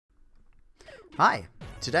Hi,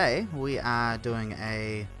 today we are doing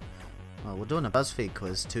we're doing a BuzzFeed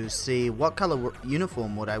quiz to see what color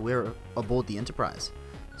uniform would I wear aboard the Enterprise.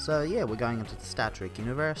 So yeah, we're going into the Star Trek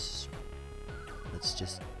universe. Let's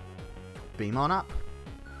just beam on up.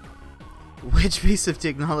 Which piece of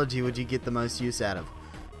technology would you get the most use out of?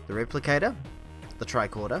 The replicator, the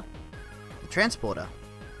tricorder, the transporter,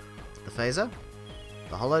 the phaser,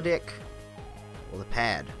 the holodeck, or the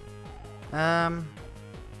pad?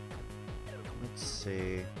 Let's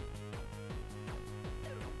see.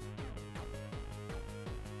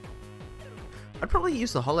 I'd probably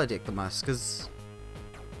use the holodeck the most, because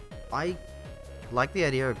I like the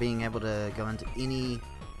idea of being able to go into any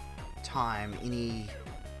time, any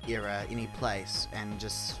era, any place, and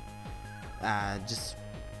just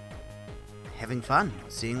having fun,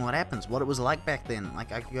 seeing what happens, what it was like back then.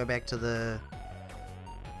 Like, I could go back to the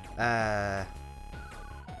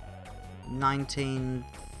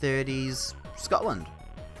 1930s Scotland,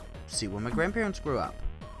 see where my grandparents grew up,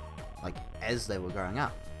 like as they were growing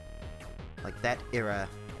up, like that era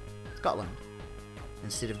Scotland,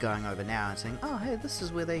 instead of going over now and saying, oh hey, this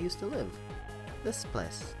is where they used to live, this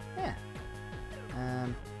place. Yeah.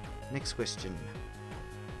 Next question.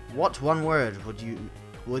 What one word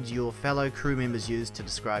would your fellow crew members use to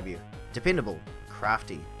describe you? Dependable,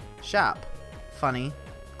 crafty, sharp, funny,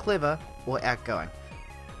 clever, or outgoing?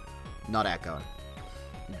 Not outgoing.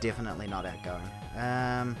 Definitely not outgoing.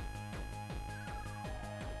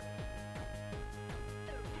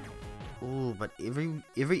 Ooh, but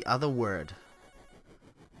every other word,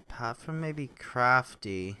 apart from maybe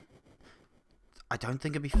crafty, I don't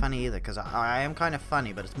think it'd be funny either, because I am kind of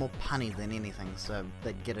funny, but it's more punny than anything, so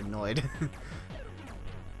they'd get annoyed.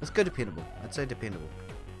 Let's go dependable. I'd say dependable.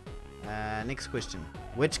 Next question.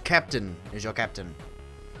 Which captain is your captain?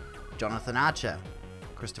 Jonathan Archer,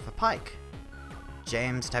 Christopher Pike,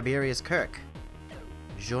 James Tiberius Kirk,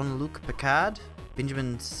 Jean-Luc Picard,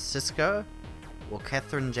 Benjamin Sisko, or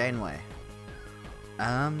Catherine Janeway?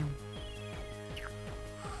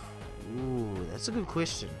 Ooh, that's a good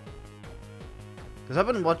question. Because I've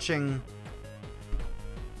been watching,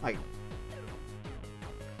 like,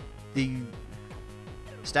 the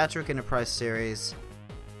Star Trek Enterprise series,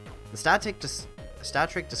 the Star Trek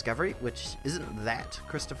Discovery, which isn't that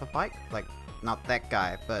Christopher Pike, like, not that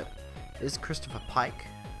guy, but is Christopher Pike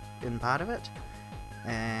in part of it.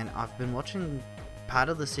 And I've been watching part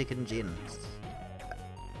of the second gen.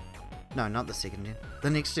 No, not the second gen.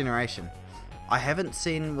 The Next Generation. I haven't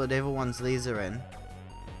seen whatever ones these are in.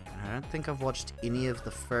 And I don't think I've watched any of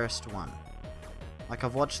the first one. Like,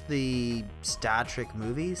 I've watched the Star Trek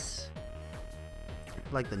movies,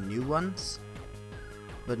 like the new ones,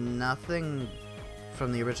 but nothing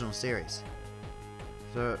from the original series.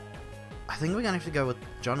 So I think we're gonna have to go with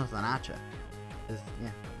Jonathan Archer.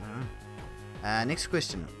 Yeah, I don't know. Next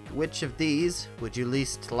question. Which of these would you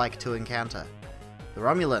least like to encounter? The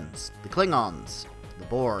Romulans, the Klingons, the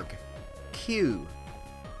Borg, Q,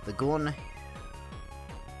 the Gorn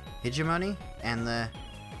Hegemony, and the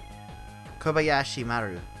Kobayashi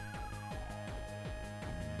Maru.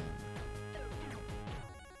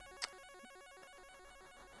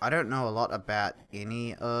 I don't know a lot about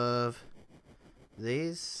any of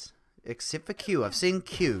these, except for Q. I've seen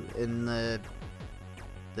Q in the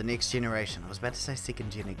Next Generation. I was about to say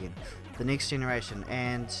second gen again. The Next Generation,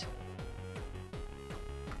 and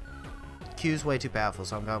Q's way too powerful,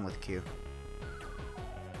 so I'm going with Q.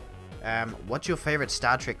 What's your favorite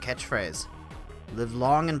Star Trek catchphrase? Live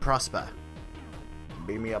long and prosper.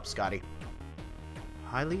 Beam me up, Scotty.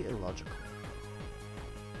 Highly illogical.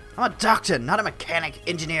 I'm a doctor, not a mechanic,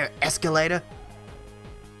 engineer, escalator.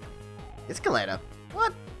 Escalator?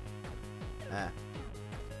 What?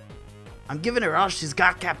 I'm giving her all she's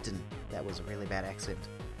got, Captain. That was a really bad accent.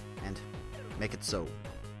 And make it so.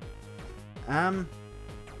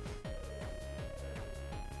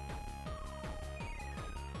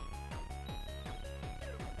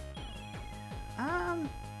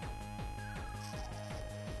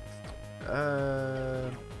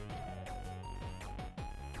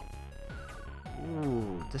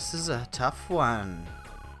 Ooh, this is a tough one.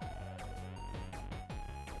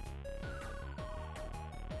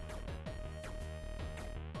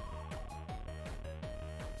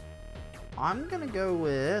 I'm gonna go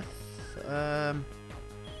with, I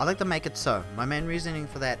like to make it so. My main reasoning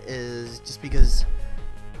for that is just because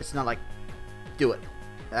it's not like, do it.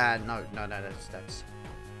 No, that's...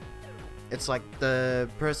 It's like the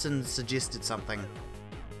person suggested something,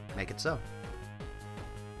 make it so.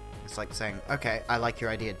 It's like saying, okay, I like your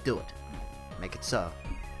idea, do it. Make it so.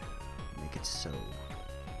 Make it so.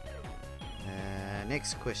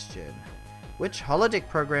 Next question. Which holodeck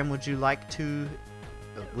program would you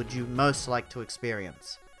most like to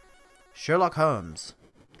experience? Sherlock Holmes,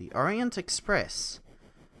 the Orient Express,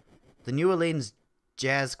 the New Orleans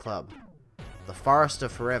Jazz Club, the Forester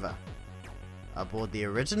Forever, aboard the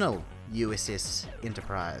original USS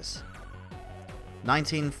Enterprise,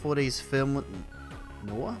 1940s film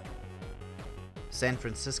noir, San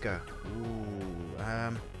Francisco.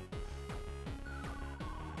 Ooh,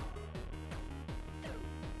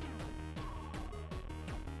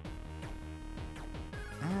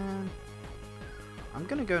 I'm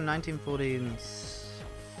gonna go 1940s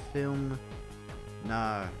film.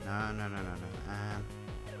 No.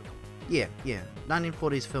 Yeah.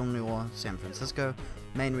 1940s film noir, San Francisco.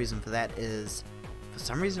 Main reason for that is, for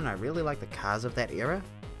some reason, I really like the cars of that era.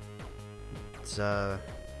 So,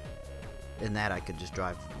 in that, I could just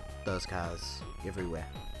drive those cars everywhere.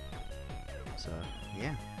 So,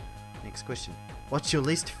 yeah. Next question. What's your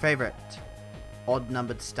least favorite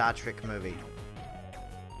odd-numbered Star Trek movie?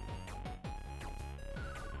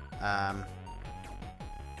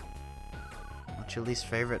 What's your least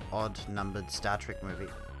favorite odd-numbered Star Trek movie?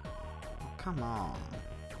 Oh, come on.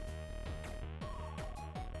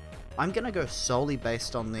 I'm gonna go solely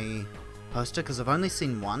based on the poster, because I've only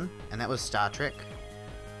seen one, and that was Star Trek,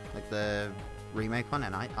 like the remake one,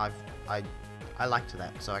 and I liked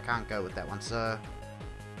that, so I can't go with that one. So,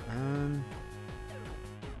 I'm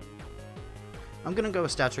gonna go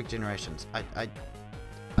with Star Trek Generations. I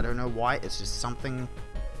don't know why. It's just something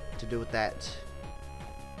to do with that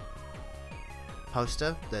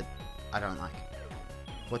poster that I don't like.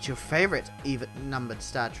 What's your favorite even-numbered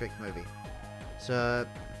Star Trek movie? So,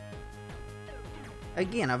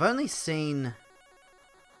 again, I've only seen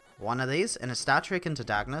one of these, and it's Star Trek Into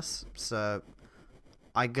Darkness. So,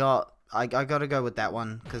 I gotta go with that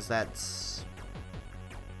one, because that's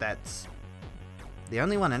the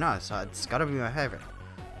only one I know, so it's gotta be my favorite.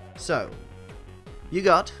 So, you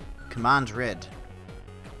got Command Red.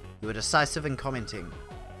 You were decisive in commenting,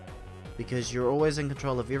 because you're always in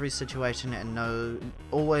control of every situation and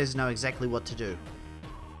always know exactly what to do.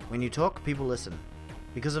 When you talk, people listen.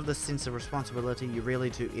 Because of this sense of responsibility, you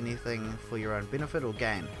rarely do anything for your own benefit or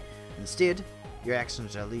gain. Instead, your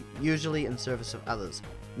actions are usually in service of others.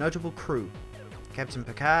 Notable crew: Captain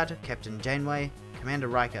Picard, Captain Janeway, Commander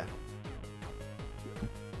Riker.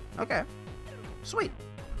 Okay, sweet.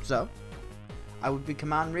 So, I would be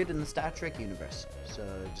Command Red in the Star Trek universe. So,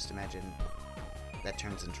 just imagine that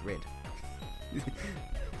turns into red.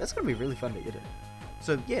 That's going to be really fun to edit.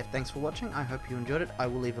 So, yeah, thanks for watching. I hope you enjoyed it. I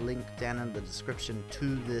will leave a link down in the description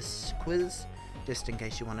to this quiz, just in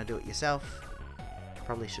case you want to do it yourself.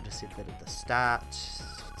 Probably should have said that at the start,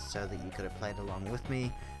 so that you could have played along with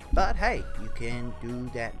me. But, hey, you can do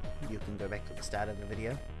that. You can go back to the start of the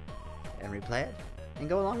video and replay it, and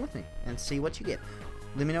go along with me, and see what you get.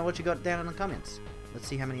 Let me know what you got down in the comments. Let's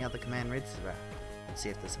see how many other Command Reds there are. Let's see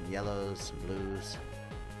if there's some yellows, some blues.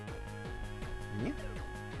 And yeah.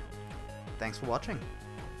 Thanks for watching.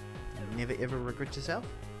 Never ever regret yourself.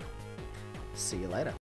 See you later.